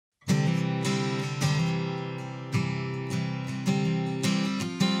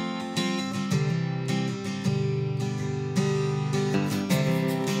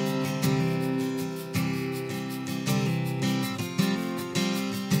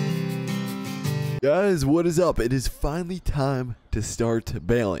Guys, what is up? It is finally time to start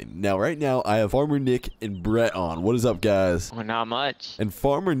baling. Now, right now, I have Farmer Nick and Brett on. What is up, guys? Well, not much. And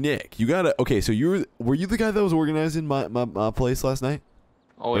Farmer Nick, you gotta... Okay, so were you the guy that was organizing my place last night?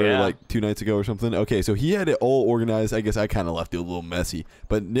 Oh, or yeah. like 2 nights ago or something? Okay, so he had it all organized. I guess I kind of left it a little messy.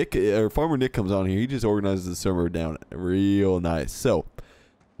 But Farmer Nick comes on here. He just organizes the server down real nice. So,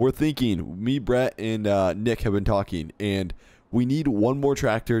 we're thinking, me, Brett, and Nick have been talking, and... we need one more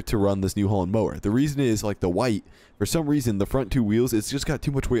tractor to run this New Holland mower. The reason is, like, the white, for some reason, the front 2 wheels, it's just got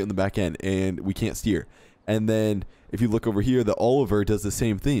too much weight on the back end, and we can't steer. And then, if you look over here, the Oliver does the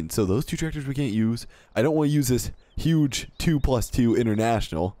same thing. So those 2 tractors we can't use. I don't want to use this huge 2+2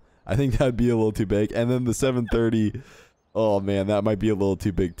 International. I think that'd be a little too big. And then the 730, oh man, that might be a little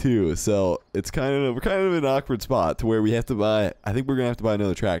too big too. So it's we're kind of in an awkward spot to where we have to buy, I think we're going to have to buy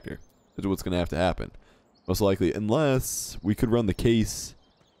another tractor. That's what's going to have to happen. Most likely, unless we could run the case.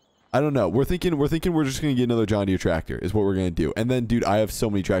 I don't know. We're thinking we're just gonna get another John Deere tractor is what we're gonna do. And then, dude, I have so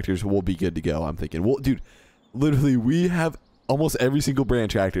many tractors. We'll be good to go. I'm thinking. Well, dude, literally, we have almost every single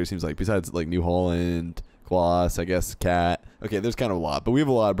brand tractor. It seems like, besides like New Holland, Kloss, I guess, Cat. Okay, there's kind of a lot, but we have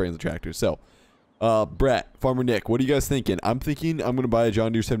a lot of brands of tractors. So, Brett, Farmer Nick, what are you guys thinking? I'm thinking I'm gonna buy a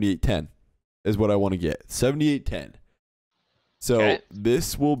John Deere 7810. Is what I want to get. 7810. So okay.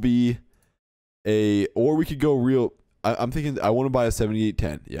 This will be. Or we could go real. I'm thinking I want to buy a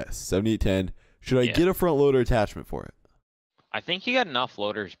 7810. Yes, 7810. Should I get a front loader attachment for it? I think you got enough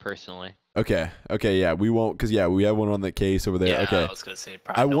loaders personally. Okay, yeah, we won't, because we have one on the case over there. Yeah, okay, I was gonna say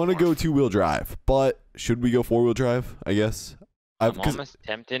I want to go 2-wheel drive, but should we go 4-wheel drive? I guess. I'm almost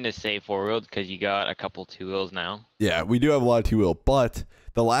tempted to say 4-wheel because you got a couple 2-wheels now. Yeah, we do have a lot of 2-wheel, but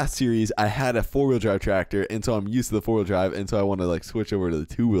the last series I had a 4-wheel drive tractor, and so I'm used to the 4-wheel drive, and so I want to like switch over to the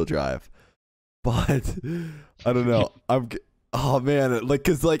 2-wheel drive. But I don't know. Oh man, like,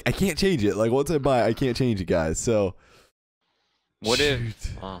 cause like I can't change it. Like once I buy it, I can't change it, guys. So what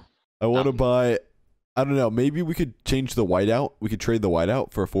if I want to buy? I don't know. Maybe we could change the white out. We could trade the white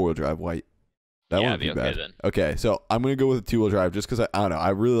out for a 4-wheel drive white. That wouldn't be bad. Then. Okay, so I'm gonna go with the 2-wheel drive just because I don't know. I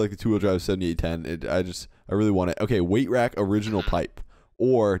really like the 2-wheel drive 7810. I really want it. Okay, weight rack original pipe,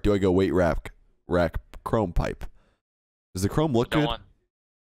 or do I go weight rack chrome pipe? Does the chrome look good?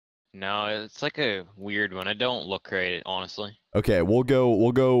 No, it's like a weird one. It don't look great, honestly. Okay, we'll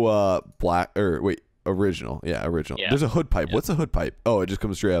go black, or wait, original. Yeah, original. Yeah. There's a hood pipe. What's a hood pipe? Oh, it just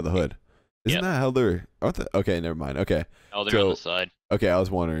comes straight out of the hood. Isn't that how they're? Okay, never mind. Okay. Oh, they're on the side. Okay, I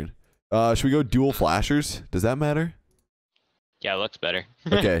was wondering. Should we go dual flashers? Does that matter? Yeah, it looks better.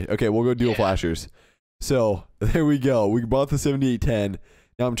 okay, we'll go dual flashers. So there we go. We bought the 7810.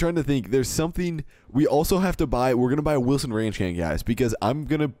 Now, I'm trying to think. There's something we also have to buy. We're going to buy a Wilson Ranch Hand, guys, because I'm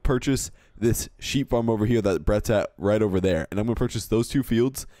going to purchase this sheep farm over here that Brett's at right over there. And I'm going to purchase those 2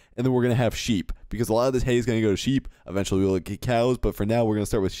 fields, and then we're going to have sheep because a lot of this hay is going to go to sheep. Eventually, we'll get cows, but for now, we're going to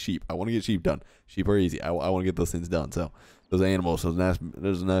start with sheep. I want to get sheep done. Sheep are easy. I want to get those things done. So those animals,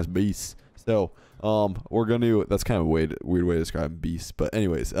 those nice beasts. So we're going to, that's kind of a weird way to describe beasts. But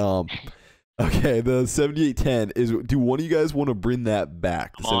anyways, okay, the 7810 is. Do one of you guys want to bring that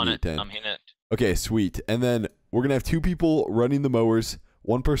back? The 7810. I'm hitting it. Okay, sweet. And then we're gonna have 2 people running the mowers,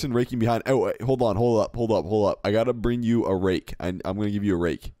 1 person raking behind. Oh, wait, hold up. I gotta bring you a rake. I'm gonna give you a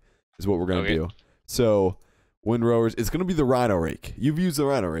rake. Is what we're gonna do. So, windrowers. It's gonna be the Rhino rake. You've used the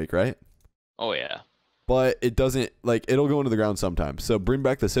Rhino rake, right? Oh yeah. But it doesn't it'll go into the ground sometimes. So bring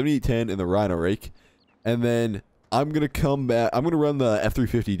back the 7810 and the Rhino rake, and then. I'm going to come back. I'm going to run the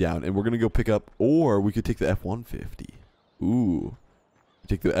F350 down, and we're going to go pick up, or we could take the F150. Ooh.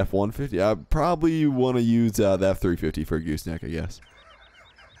 Take the F150. I probably want to use the F350 for a gooseneck, I guess.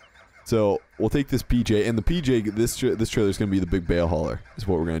 So we'll take this PJ, and the PJ, this trailer is going to be the big bale hauler, is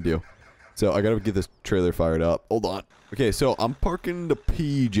what we're going to do. So I got to get this trailer fired up. Hold on. Okay, so I'm parking the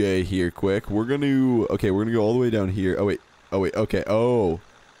PJ here quick. We're going to go all the way down here. Oh, wait, okay. Oh,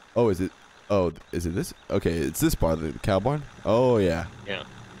 is it? Oh, is it this? Okay, it's this part of the cow barn. Oh, yeah. Yeah.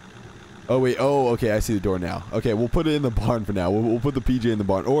 Oh, wait. Oh, okay. I see the door now. Okay, we'll put it in the barn for now. We'll put the PJ in the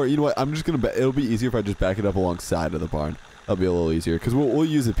barn. Or, you know what? I'm just going to... It'll be easier if I just back it up alongside of the barn. That'll be a little easier. Because we'll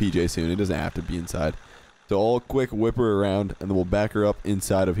use the PJ soon. It doesn't have to be inside. So, I'll quick whip her around, and then we'll back her up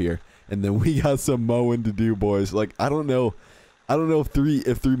inside of here. And then we got some mowing to do, boys. Like, I don't know if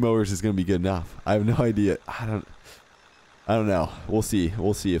three mowers is going to be good enough. I have no idea. I don't know. We'll see.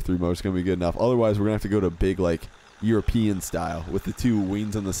 We'll see if 3 mowers is going to be good enough. Otherwise, we're going to have to go to big, like, European style with the 2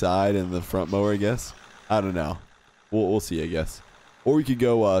 wings on the side and the front mower, I guess. I don't know. We'll see, I guess. Or we could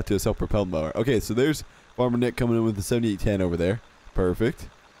go to a self-propelled mower. Okay, so there's Farmer Nick coming in with the 7810 over there. Perfect.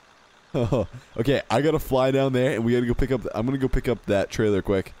 Okay, I got to fly down there, and we got to go pick up... I'm going to go pick up that trailer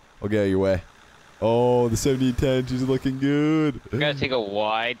quick. I'll get out of your way. Oh, the 70-10, she's looking good. I gotta take a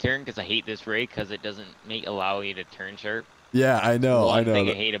wide turn because I hate this rake because it doesn't allow you to turn sharp. Yeah, I know. One I know. thing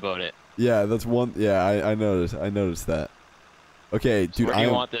I hate about it. Yeah, that's one. Yeah, I noticed. I noticed that. Okay, So dude. where do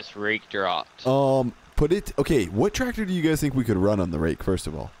you want this rake dropped? Put it. Okay, what tractor do you guys think we could run on the rake? First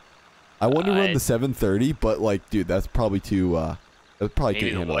of all, I want to run the 730, but like, dude, that's probably too. That probably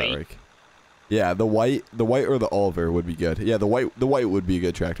can't handle that rake. Yeah, the white or the Oliver would be good. Yeah, the white would be a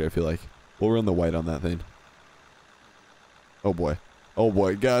good tractor. I feel like we'll run the white on that thing. Oh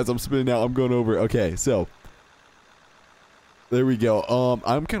boy, guys, I'm spinning out. I'm going over. Okay, so there we go.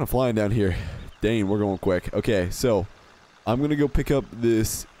 I'm kind of flying down here. Dang, we're going quick. Okay, so I'm going to go pick up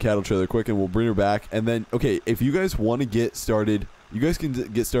this cattle trailer quick, and we'll bring her back. And then, okay, if you guys want to get started, you guys can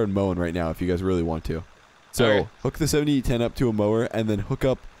get started mowing right now if you guys really want to. So hook the 7810 up to a mower, and then hook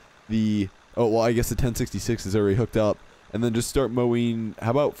up the, oh, well, I guess the 1066 is already hooked up. And then just start mowing,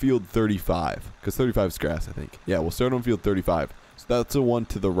 how about field 35? Because 35 is grass, I think. Yeah, we'll start on field 35. So that's the one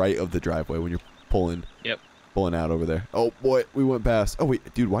to the right of the driveway when you're pulling. Yep. Pulling out over there. Oh, boy, we went past. Oh,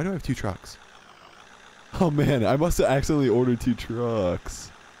 wait, dude, why do I have 2 trucks? Oh, man, I must have accidentally ordered 2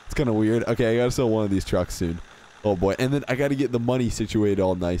 trucks. It's kind of weird. Okay, I got to sell one of these trucks soon. Oh, boy. And then I got to get the money situated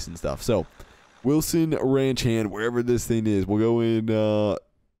all nice and stuff. So, Wilson Ranch Hand, wherever this thing is. We'll go in, oh,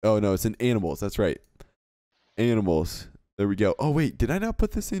 no, it's in animals. That's right. Animals. There we go. Oh, wait, did I not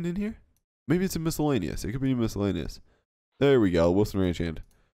put this thing in here? Maybe it's in miscellaneous. It could be in miscellaneous. There we go. Wilson Ranch Hand.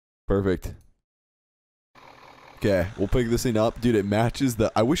 Perfect. Okay, we'll pick this thing up. Dude, it matches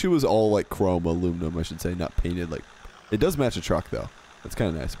the... I wish it was all, like, chrome aluminum, I should say, not painted. Like, it does match a truck, though. That's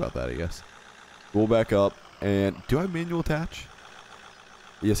kind of nice about that, I guess. We'll back up. And do I have manual attach?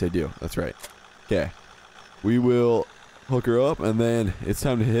 Yes, I do. That's right. Okay. We will hook her up, and then it's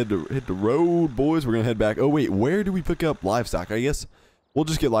time to hit the road, boys. We're going to head back. Oh, wait, where do we pick up livestock? I guess we'll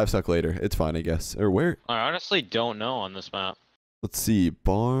just get livestock later. It's fine, I guess. Or where? I honestly don't know on this map. Let's see.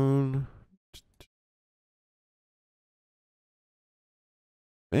 Barn...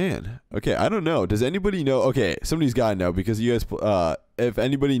 Man, okay, I don't know. Does anybody know? Okay, somebody's got to know because you guys, if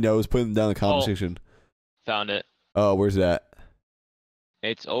anybody knows, put them down in the comment section. Found it. Oh, where's that?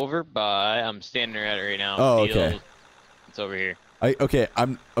 It's over by, I'm standing at it right now. Oh, okay. It's over here. Okay,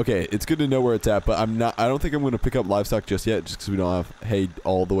 it's good to know where it's at, but I don't think I'm going to pick up livestock just yet just because we don't have hay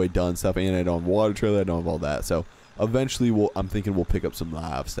all the way done stuff, and I don't have water trailer, I don't have all that. So eventually I'm thinking we'll pick up some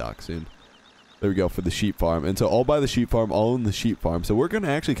livestock soon. There we go for the sheep farm. And so I'll buy the sheep farm, I'll own the sheep farm. So we're going to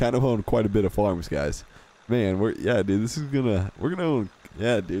actually kind of own quite a bit of farms, guys. Man, yeah, dude, we're going to own,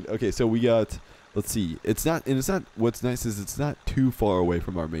 yeah, dude. Okay, so we got, let's see. It's not, what's nice is it's not too far away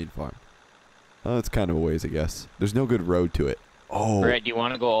from our main farm. Oh, it's kind of a ways, I guess. There's no good road to it. Oh. Brett, do you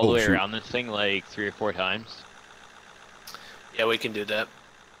want to go all the way around this thing like 3 or 4 times? Yeah, we can do that.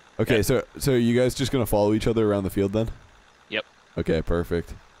 Okay, so you guys just going to follow each other around the field then? Yep. Okay,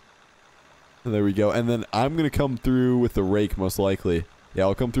 perfect. There we go. And then I'm going to come through with the rake most likely. Yeah,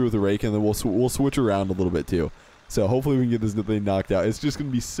 I'll come through with the rake, and then we'll switch around a little bit too. So hopefully we can get this thing knocked out. It's just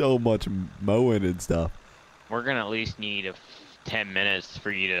going to be so much mowing and stuff. We're going to at least need 10 minutes for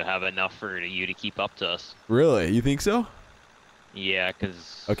you to have enough for you to keep up to us. Really? You think so? Yeah,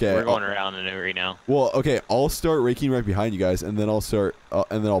 because okay, we're going around in it right now. Well, okay, I'll start raking right behind you guys, and then I'll start,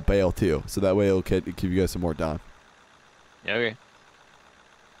 and then I'll bail too. So that way it'll give you guys some more time. Okay.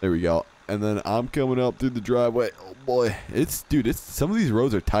 There we go. And then I'm coming up through the driveway. Oh boy, dude, some of these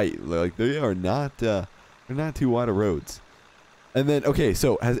roads are tight. Like they are not, they're not too wide of roads. And then okay,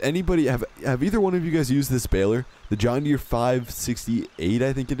 so have either one of you guys used this baler, the John Deere 568,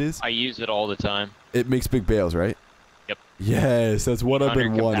 I think it is? I use it all the time. It makes big bales, right? Yep. Yes, that's what I've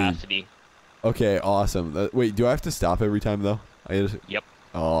been wanting. Capacity. Okay, awesome. Wait, do I have to stop every time though? Yep.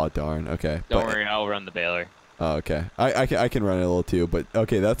 Oh darn. Okay. Don't worry, I'll run the baler. Oh, okay. I can run it a little too, but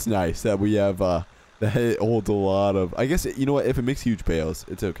okay, that's nice that we have that it holds a lot of. I guess you know what? If it makes huge bales,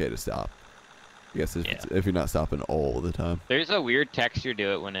 it's okay to stop. I guess if you're not stopping all the time. There's a weird texture to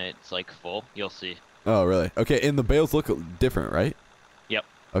it when it's like full. You'll see. Oh really? Okay, and the bales look different, right? Yep.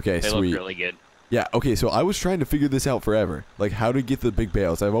 Okay, they sweet. look really good. Yeah. Okay, so I was trying to figure this out forever, like how to get the big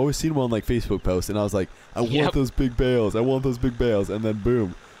bales. I've always seen them on like Facebook posts, and I was like, I want those big bales. I want those big bales, and then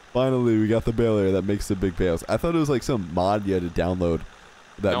boom. Finally, we got the baler that makes the big bales. I thought it was like some mod you had to download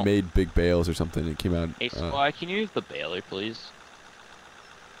that made big bales or something. It came out. Hey, Squad, can you use the baler, please?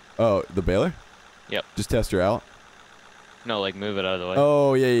 Oh, the baler? Yep. Just test her out? No, like move it out of the way.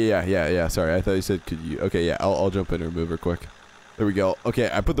 Oh, yeah. Sorry, I thought you said could you. Okay, yeah, I'll jump in and move her quick. There we go. Okay,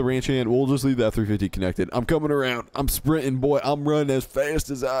 I put the ranch in. We'll just leave that 350 connected. I'm coming around. I'm sprinting, boy. I'm running as fast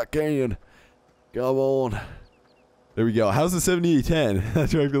as I can. Come on. There we go. How's the 7810? That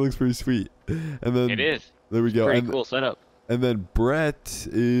tractor looks pretty sweet. And then It is. there we go. Pretty cool setup. And then Brett,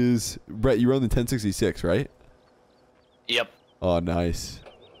 you run the 1066, right? Yep. Oh, nice.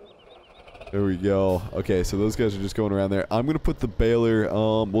 There we go. Okay, so those guys are just going around there. I'm gonna put the baler.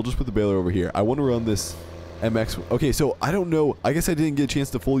 We'll just put the baler over here. I want to run this MX. Okay, so I don't know. I guess I didn't get a chance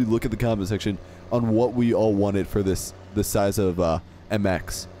to fully look at the comment section on what we all wanted for this size of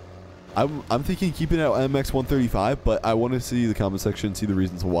MX. I'm thinking keeping it at MX 135, but I want to see the comment section, see the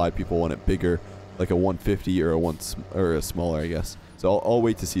reasons why people want it bigger, like a 150 or a smaller, I guess. So I'll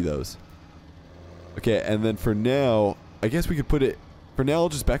wait to see those. Okay, and then for now, I guess we could put it. For now, I'll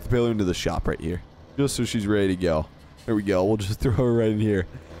just back the baler into the shop right here, just so she's ready to go. There we go. We'll just throw her right in here,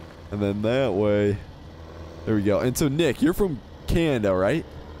 and then that way, there we go. And so Nick, you're from Canada, right?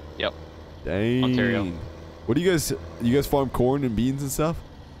 Yep. Dang. Ontario. What do you guys farm corn and beans and stuff?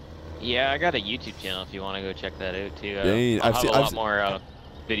 Yeah, I got a YouTube channel if you want to go check that out too. Dang, I'll have a lot more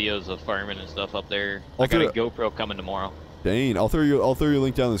videos of farming and stuff up there. I got a GoPro coming tomorrow. Dang, I'll throw your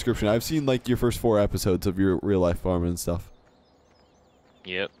link down in the description. I've seen like your first 4 episodes of your real life farming and stuff.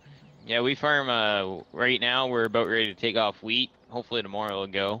 Yep. Yeah, we farm right now. We're about ready to take off wheat. Hopefully tomorrow it'll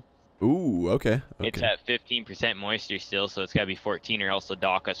go. Ooh, okay. It's at 15% moisture still, so it's got to be 14 or else they'll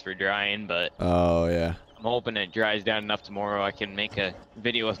dock us for drying, but oh, yeah. I'm hoping it dries down enough tomorrow I can make a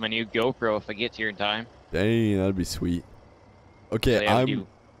video with my new GoPro if I get here in time. Dang, that'd be sweet. Okay, so yeah,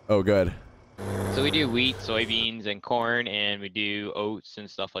 oh, good. So we do wheat, soybeans, and corn, and we do oats and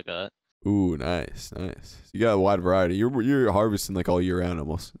stuff like that. Ooh, nice, nice. You got a wide variety. You're harvesting like all year round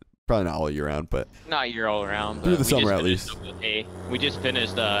almost. Probably not all year round, but not year all around. through the summer at least. We just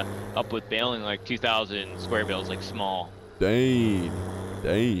finished up with baling like 2,000 square bales, like small. Dang,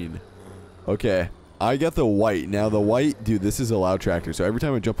 dang. Okay, I got the white. Now the white, dude, this is a loud tractor. So every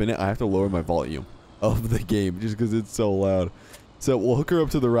time I jump in it, I have to lower my volume of the game just because it's so loud. So we'll hook her up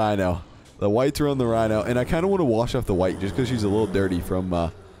to the Rhino. The whites are on the Rhino, and I kind of want to wash off the white just because she's a little dirty from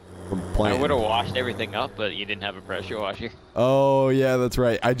playing. I would have washed everything up, but you didn't have a pressure washer. Oh yeah, that's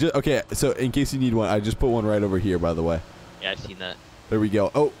right. Okay. So in case you need one, I just put one right over here. By the way. Yeah, I've seen that. There we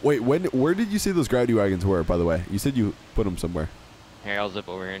go. Oh wait, where did you say those gravity wagons were? By the way, you said you put them somewhere. Here, I'll zip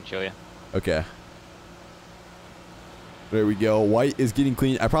over here and show you. Okay. There we go. White is getting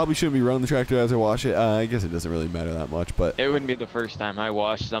clean. I probably shouldn't be running the tractor as I wash it. I guess it doesn't really matter that much, but it wouldn't be the first time. I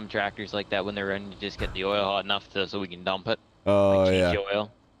wash some tractors like that when they're running to just get the oil hot enough so we can dump it. Oh like yeah. The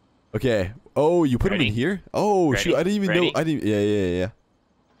oil. Okay. Oh, you put them in here? Oh shoot! I didn't even know. Yeah.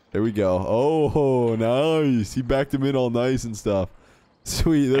 There we go. Oh, nice. He backed him in all nice and stuff.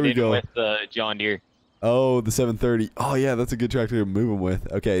 Sweet. There we go. With the John Deere. Oh, the 730. Oh yeah, that's a good tractor to move them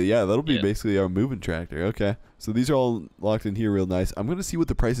with. Okay, yeah, that'll be basically our moving tractor. Okay, so these are all locked in here real nice. I'm gonna see what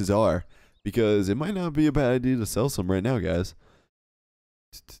the prices are because it might not be a bad idea to sell some right now, guys.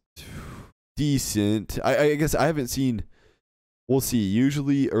 Decent. I guess I haven't seen. We'll see.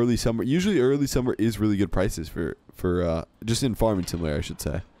 Usually early summer is really good prices for just in farming simulator, I should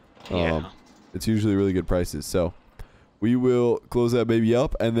say. Yeah. It's usually really good prices. So we will close that baby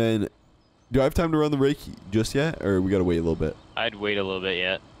up, and then do I have time to run the rake just yet, or we gotta wait a little bit? I'd wait a little bit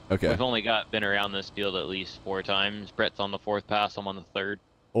yet. Okay. We've only been around this field at least 4 times. Brett's on the 4th pass. I'm on the 3rd.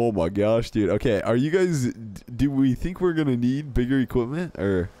 Oh my gosh, dude. Okay, are you guys? Do we think we're gonna need bigger equipment,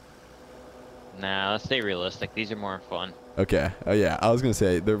 or? Nah, let's stay realistic. These are more fun. Okay. Oh yeah, I was gonna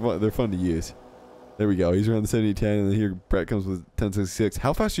say they're fun to use. There we go. He's running the 7010, and then here Brett comes with 1066.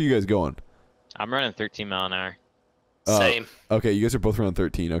 How fast are you guys going? I'm running 13 mile an hour. Same. Okay, you guys are both around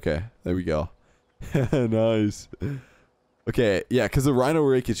 13. Okay, there we go. Nice. Okay, yeah, because the Rhino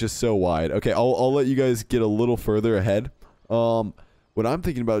rake is just so wide. Okay, I'll let you guys get a little further ahead. What I'm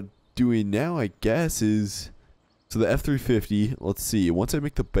thinking about doing now, I guess, is so the F350. Let's see. Once I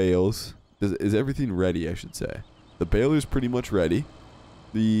make the bales, is everything ready? I should say the baler's pretty much ready.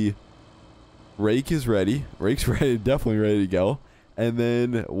 The rake is ready. Rake's ready, definitely ready to go. And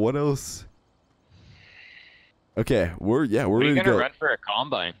then what else? Okay, we're ready to go. What are you gonna run for a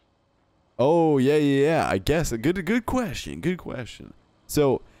combine? Oh yeah. I guess a good question. Good question.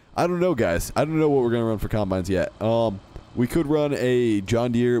 So I don't know, guys. I don't know what we're gonna run for combines yet. We could run a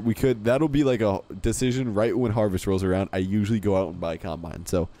John Deere. That'll be like a decision right when harvest rolls around. I usually go out and buy a combine,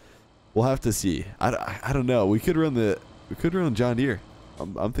 so we'll have to see. I don't know. We could run John Deere.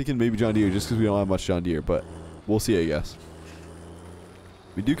 I'm thinking maybe John Deere just because we don't have much John Deere, but we'll see, I guess.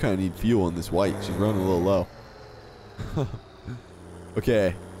 We do kind of need fuel in this white. She's running a little low.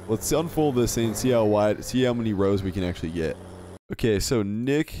 Okay, let's unfold this and see how many rows we can actually get. Okay, so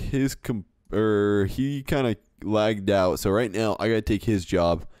Nick, he kind of lagged out. So right now I gotta take his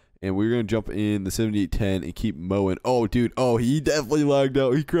job and we're gonna jump in the 7810 and keep mowing. Oh, dude. Oh, he definitely lagged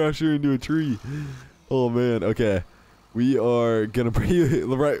out. He crashed her into a tree. Oh man. Okay. We are gonna bring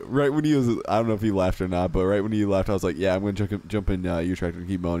right when he was. I don't know if he laughed or not, but right when he laughed, I was like, "Yeah, I'm gonna jump in your tractor and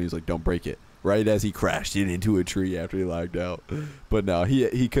keep mowing." He was like, "Don't break it." Right as he crashed it into a tree after he lagged out. But no,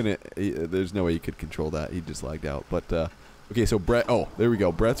 he couldn't. There's no way he could control that. He just lagged out. But okay, so Brett. Oh, there we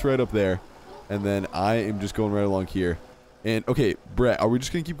go. Brett's right up there, and then I am just going right along here. And okay, Brett, are we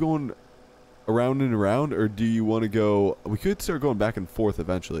just gonna keep going around and around, or do you want to go? We could start going back and forth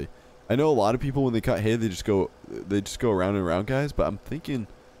eventually. I know a lot of people when they cut hay, they just go around and around, guys. But I'm thinking,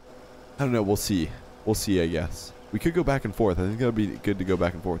 I don't know. We'll see. We'll see. I guess we could go back and forth. I think that'd be good to go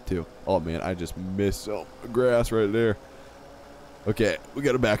back and forth too. Oh man, I just missed grass right there. Okay, we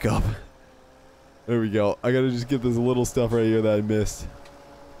gotta back up. There we go. I gotta just get this little stuff right here that I missed.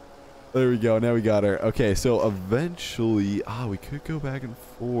 There we go. Now we got her. Okay, so eventually, we could go back and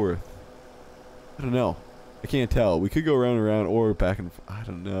forth. I don't know. I can't tell. We could go around and around or back and I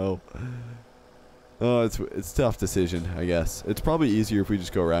don't know. Oh, it's a tough decision, I guess. It's probably easier if we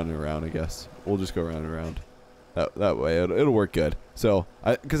just go around and around, I guess. We'll just go around and around. That way, it'll work good. So,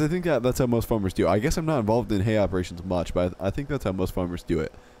 because I think that's how most farmers do. I guess I'm not involved in hay operations much, but I think that's how most farmers do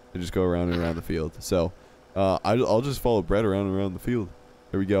it. They just go around and around the field. So, I'll just follow Brett around and around the field.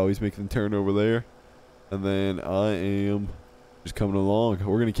 There we go. He's making the turn over there. And then I am just coming along.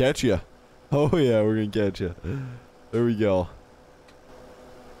 We're going to catch you. Oh, yeah, we're going to catch you. There we go.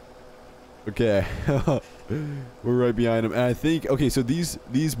 Okay. We're right behind him. And I think, okay, so these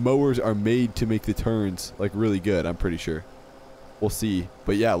mowers are made to make the turns, like, really good, I'm pretty sure. We'll see.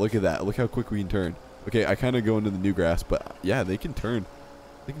 But, yeah, look at that. Look how quick we can turn. Okay, I kind of go into the new grass, but, yeah, they can turn.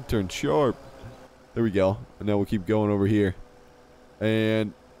 They can turn sharp. There we go. And now we'll keep going over here.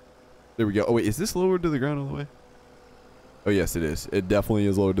 And there we go. Oh, wait, is this lowered to the ground all the way? Oh, yes, it is. It definitely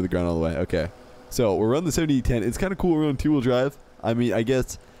is lowered to the ground all the way. Okay. So, we're running the 7010. It's kind of cool we're on two-wheel drive. I mean, I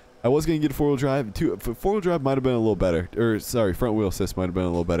guess I was going to get four-wheel drive. Four-wheel drive might have been a little better. Or, sorry, front-wheel assist might have been a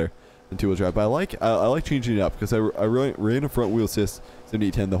little better than two-wheel drive. But I like changing it up because I ran a front-wheel assist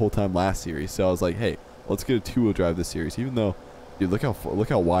 7010 the whole time last series. So, I was like, hey, let's get a two-wheel drive this series. Even though, dude, look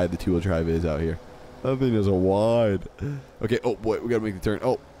how wide the two-wheel drive is out here. That thing is wide. Okay, oh, boy, we got to make the turn.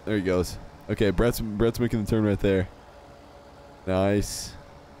 Oh, there he goes. Okay, Brett's making the turn right there. Nice.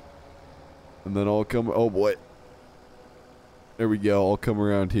 And then I'll come, oh boy. There we go. I'll come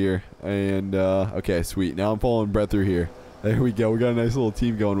around here. And, okay, sweet. Now I'm following Brett through here. There we go. We got a nice little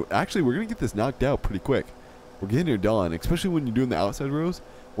team going. Actually, we're going to get this knocked out pretty quick. We're getting her done, especially when you're doing the outside rows.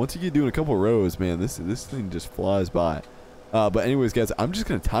 Once you get doing a couple rows, man, this thing just flies by. But anyways, guys, I'm just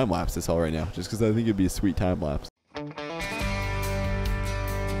going to time-lapse this all right now, just because I think it'd be a sweet time-lapse.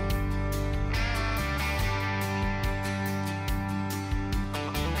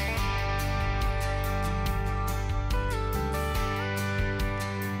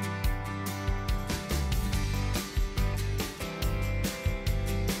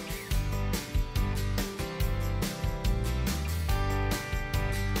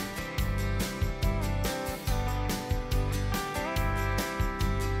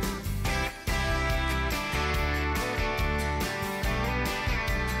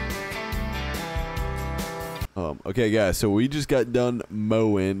 Okay, guys, so we just got done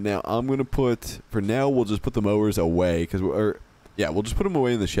mowing. Now, I'm going to for now, we'll just put the mowers away. We'll just put them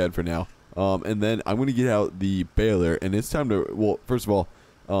away in the shed for now. And then I'm going to get out the baler, and it's time to, well, first of all,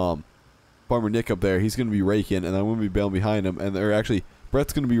 Farmer Nick up there, he's going to be raking, and I'm going to be baling behind him. And actually,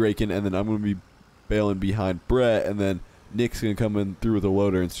 Brett's going to be raking, and then I'm going to be baling behind Brett, and then Nick's going to come in through with a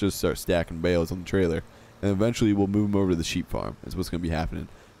loader and just start stacking bales on the trailer. And eventually, we'll move him over to the sheep farm. That's what's going to be happening.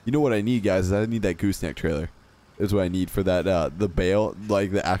 You know what I need, guys, is I need that gooseneck trailer. Is what I need for that, the bale,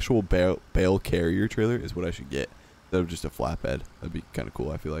 like the actual bale carrier trailer is what I should get instead of just a flatbed. That'd be kind of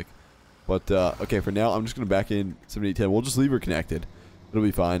cool, I feel like. But, okay, for now, I'm just going to back in 7810. We'll just leave her connected. It'll be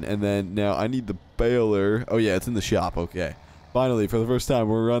fine. And then now I need the baler. Oh, yeah, it's in the shop. Okay. Finally, for the first time,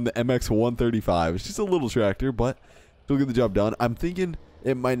 we're on the MX 135. It's just a little tractor, but it'll get the job done. I'm thinking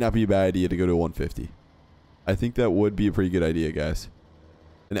it might not be a bad idea to go to a 150. I think that would be a pretty good idea, guys.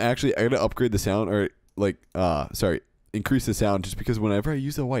 And actually, I got to upgrade the sound, or like, increase the sound, just because whenever I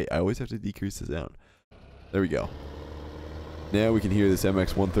use the white, I always have to decrease the sound. There we go. Now we can hear this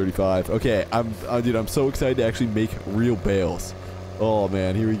MX 135. Okay, dude, I'm so excited to actually make real bales. Oh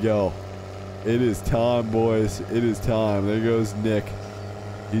man, here we go. It is time, boys. It is time. There goes Nick.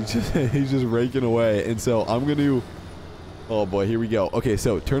 He's just raking away. And so I'm going to, oh boy, here we go. Okay,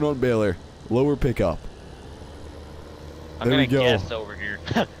 so turn on baler, lower pickup. I'm going to guess over here.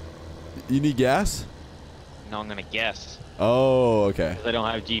 You need gas? No, I'm gonna guess. Oh, okay. 'Cause I don't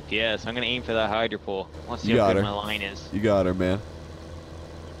have GPS. I'm gonna aim for that hydro pole. Let's see You how got good her. my line is. You got her, man.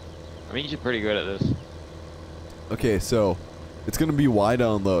 I mean, you're pretty good at this. Okay, so it's gonna be wide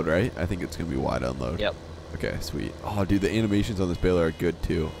unload, right? I think it's gonna be wide unload. Yep. Okay, sweet. Oh, dude, the animations on this baler are good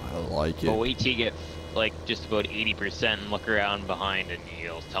too. I like it. But wait till you get like just about 80% and look around behind, and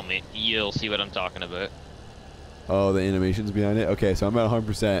you'll see what I'm talking about. Oh, the animations behind it. Okay, so I'm at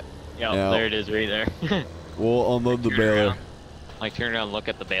 100%. Yeah, Now, there it is, right there. we'll unload the Turn baler. around. Like turn around, and look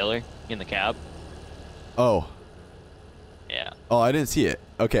at the baler in the cab. Oh. Yeah. Oh, I didn't see it.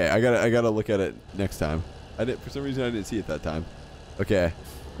 Okay, I gotta look at it next time. For some reason I didn't see it that time. Okay.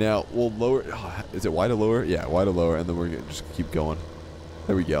 Now we'll lower. Oh, is it wide or lower? Yeah, wide or lower, and then we're gonna just keep going.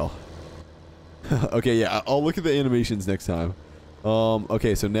 There we go. Okay, yeah, I'll look at the animations next time.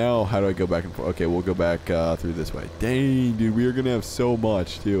 Okay, so now how do I go back and forth? Okay, we'll go back through this way. Dang, dude, we are gonna have so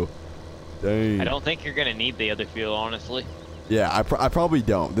much too. Dang. I don't think you're gonna need the other field, honestly. Yeah, I probably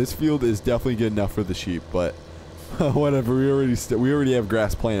don't. This field is definitely good enough for the sheep, but whatever. We already have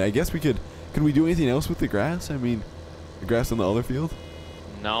grass planted. I guess we could. Can we do anything else with the grass? I mean, the grass on the other field.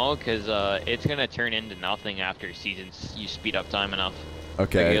 No, because it's gonna turn into nothing after seasons. You speed up time enough.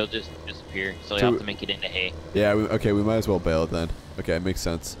 Okay. Like, it'll just disappear. So you have to make it into hay. Yeah. Okay. We might as well bail it then. Okay, makes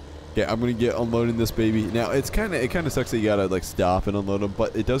sense. Okay, I'm gonna get unloading this baby. Now it kind of sucks that you gotta like stop and unload them,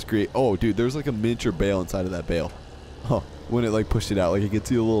 but it does create. Oh, dude, there's like a miniature bale inside of that bale. Oh, when it like pushed it out, like you could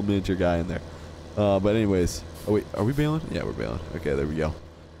see a little miniature guy in there. But anyways, oh wait, are we bailing? Yeah, we're bailing. Okay, there we go.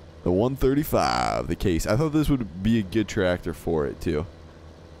 The 135, the case. I thought this would be a good tractor for it too.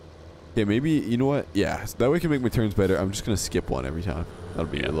 Okay, maybe, you know what? Yeah, so that way I can make my turns better. I'm just gonna skip one every time. That'll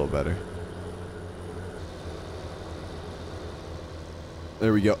be a little better.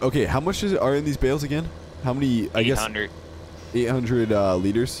 There we go. Okay, how much are in these bales again? How many? 800. 800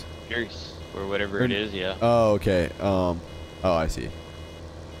 liters. Liters or whatever it is. Yeah. Oh, okay. Oh, I see.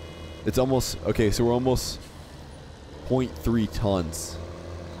 It's almost okay. So we're almost 0.3 tons.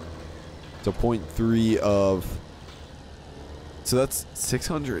 So 0.3 of. So that's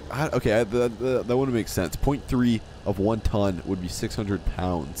 600. Okay, that wouldn't make sense. 0.3 of 1 ton would be 600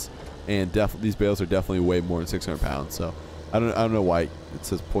 pounds, and these bales are definitely way more than 600 pounds. So I don't know why it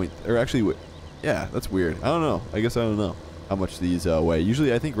says point. Or actually, yeah, that's weird. I don't know. I guess I don't know how much these weigh.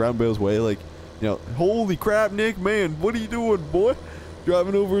 Usually, I think round bales weigh like, you know. Holy crap, Nick, man, what are you doing, boy?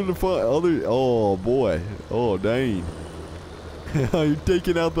 Driving over in the other. Oh boy. Oh dang. You're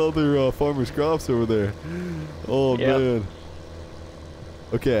taking out the other farmers' crops over there. Oh man.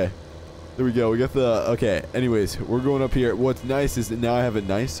 Okay, there we go. We got the okay. Anyways, we're going up here. What's nice is that now I have it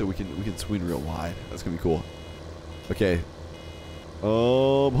nice, so we can swing real wide. That's gonna be cool. Okay.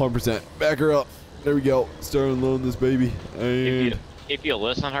 100%. Back her up. There we go. Start unloading this baby. And If you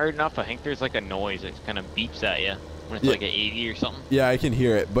listen hard enough, I think there's like a noise that kind of beeps at you when it's like at 80 or something. Yeah, I can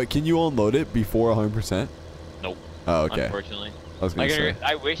hear it. But can you unload it before 100%? Nope. Oh, okay. Unfortunately. I was gonna say.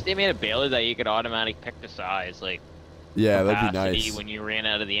 I wish they made a baler that you could automatically pick the size, like. Yeah, that'd be nice. When you ran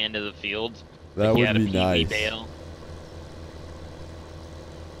out of the end of the field. That would be nice. Bale.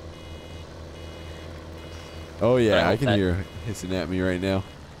 Oh yeah, I can hear hissing at me right now.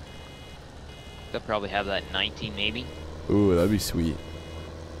 They'll probably have that 19 maybe. Ooh, that'd be sweet.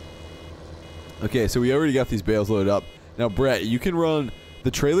 Okay, so we already got these bales loaded up. Now, Brett, you can run.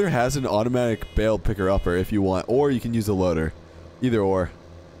 The trailer has an automatic bale picker upper if you want, or you can use a loader. Either or.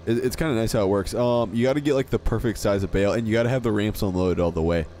 It's kind of nice how it works. You got to get like the perfect size of bale, and you got to have the ramps unloaded all the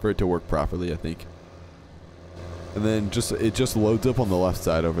way for it to work properly, I think. And then it just loads up on the left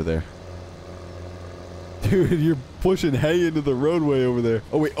side over there. Dude, you're pushing hay into the roadway over there.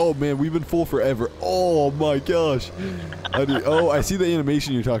 Oh wait, oh man, we've been full forever. Oh my gosh. Oh, I see the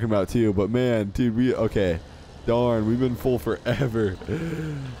animation you're talking about too, but man, dude, okay. Darn, we've been full forever.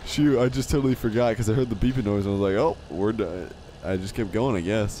 Shoot, I just totally forgot because I heard the beeping noise and I was like, oh, we're done. I just kept going, I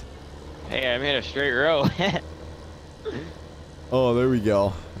guess. Hey, I made a straight row. Oh, there we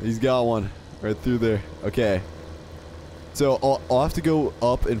go. He's got one right through there. Okay. So I'll have to go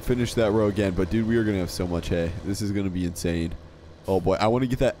up and finish that row again, but dude, we are going to have so much hay. This is going to be insane. Oh boy, I want to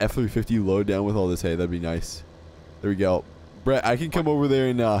get that F350 load down with all this hay. That'd be nice. There we go. Brett, I can come over there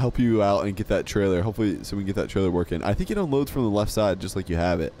and help you out and get that trailer. Hopefully, so we can get that trailer working. I think it unloads from the left side just like you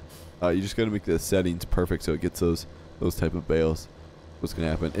have it. You just got to make the settings perfect so it gets those type of bales. What's gonna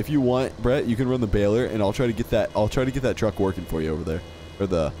happen? If you want, Brett, you can run the baler, and I'll try to get that truck working for you over there. Or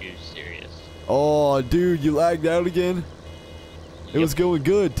the. You're serious? Oh, dude, you lagged out again. It was going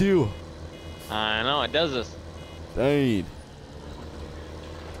good too. I know it does this. Dang.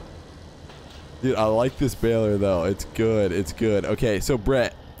 Dude, I like this baler though. It's good. It's good. Okay, so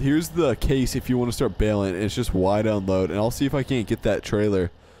Brett, here's the case if you want to start bailing. It's just wide unload, and I'll see if I can't get that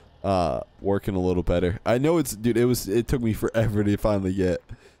trailer working a little better. I know it's, dude, it took me forever to finally get.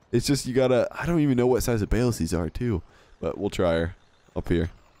 It's just you gotta, I don't even know what size of bales these are too, but we'll try her up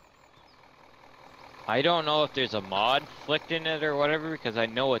here. I don't know if there's a mod flicked in it or whatever, because I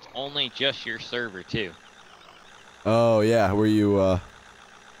know it's only just your server too. Oh yeah, where you I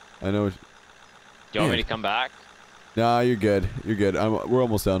know. Do you want me to come back? Nah, you're good. You're good. We're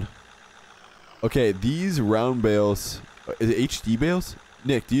almost done. Okay, these round bales, is it HD bales?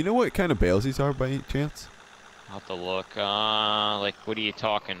 Nick, do you know what kind of bales these are by any chance? I'll have to look. Like, what are you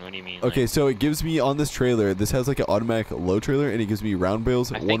talking? What do you mean? Okay, like, so it gives me on this trailer, this has like an automatic load trailer, and it gives me round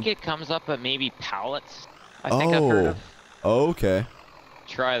bales. I think it comes up at maybe pallets. I think I've heard of. Oh, okay.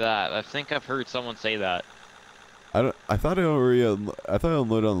 Try that. I think I've heard someone say that. I thought I already, I thought I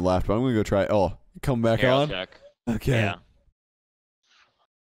unloaded on the left, but I'm gonna go try. Oh, come back Here, on. I'll check. Okay. Yeah.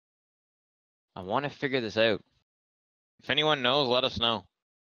 I want to figure this out. If anyone knows, let us know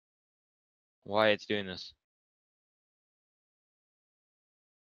why it's doing this.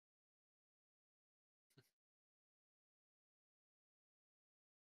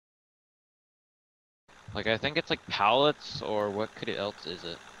 Like, I think it's like pallets, or what else is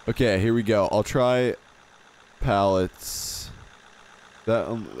it? Okay, here we go. I'll try pallets. That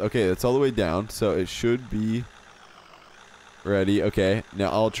okay, that's all the way down, so it should be ready. Okay, now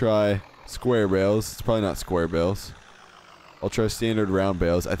I'll try square bales. It's probably not square bales. I'll try standard round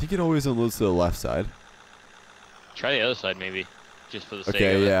bales. I think it always unloads to the left side. Try the other side, maybe, just for the sake of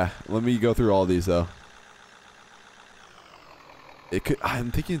Okay, it. yeah. Let me go through all these though. It could.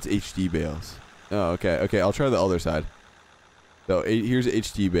 I'm thinking it's HD bales. Oh, okay. Okay, I'll try the other side. So here's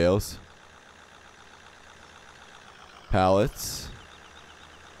HD bales. Pallets.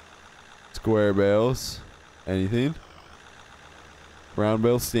 Square bales. Anything? Round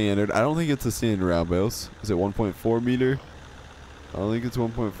bale standard. I don't think it's a standard round bales. Is it 1.4 meter? I don't think it's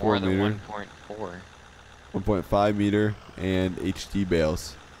 1.4 More than meter. 1.4. 1.5 meter and HD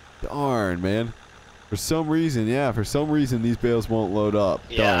bales. Darn, man. For some reason, yeah, for some reason these bales won't load up.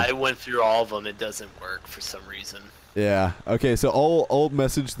 Yeah, Darn. I went through all of them. It doesn't work for some reason. Yeah. Okay, so I'll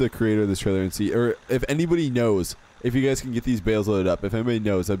message the creator of this trailer and see, or if anybody knows, if you guys can get these bales loaded up. If anybody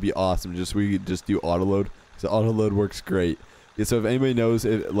knows, that'd be awesome. We could just do auto load. So auto load works great. Yeah, so if anybody knows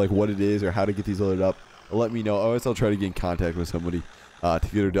like what it is or how to get these loaded up, let me know. Otherwise, I'll try to get in contact with somebody to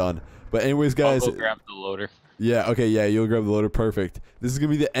get her done. But anyways, guys. I'll go grab the loader. Yeah, okay, yeah, you'll grab the loader. Perfect. This is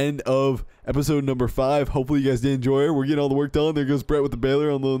going to be the end of episode number 5. Hopefully you guys did enjoy it. We're getting all the work done. There goes Brett with the baler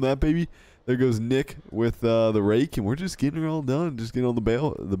unloading that baby. There goes Nick with the rake, and we're just getting it all done. Just getting all the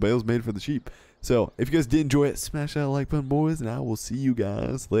bales made for the sheep. So, if you guys did enjoy it, smash that like button, boys, and I will see you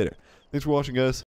guys later. Thanks for watching, guys.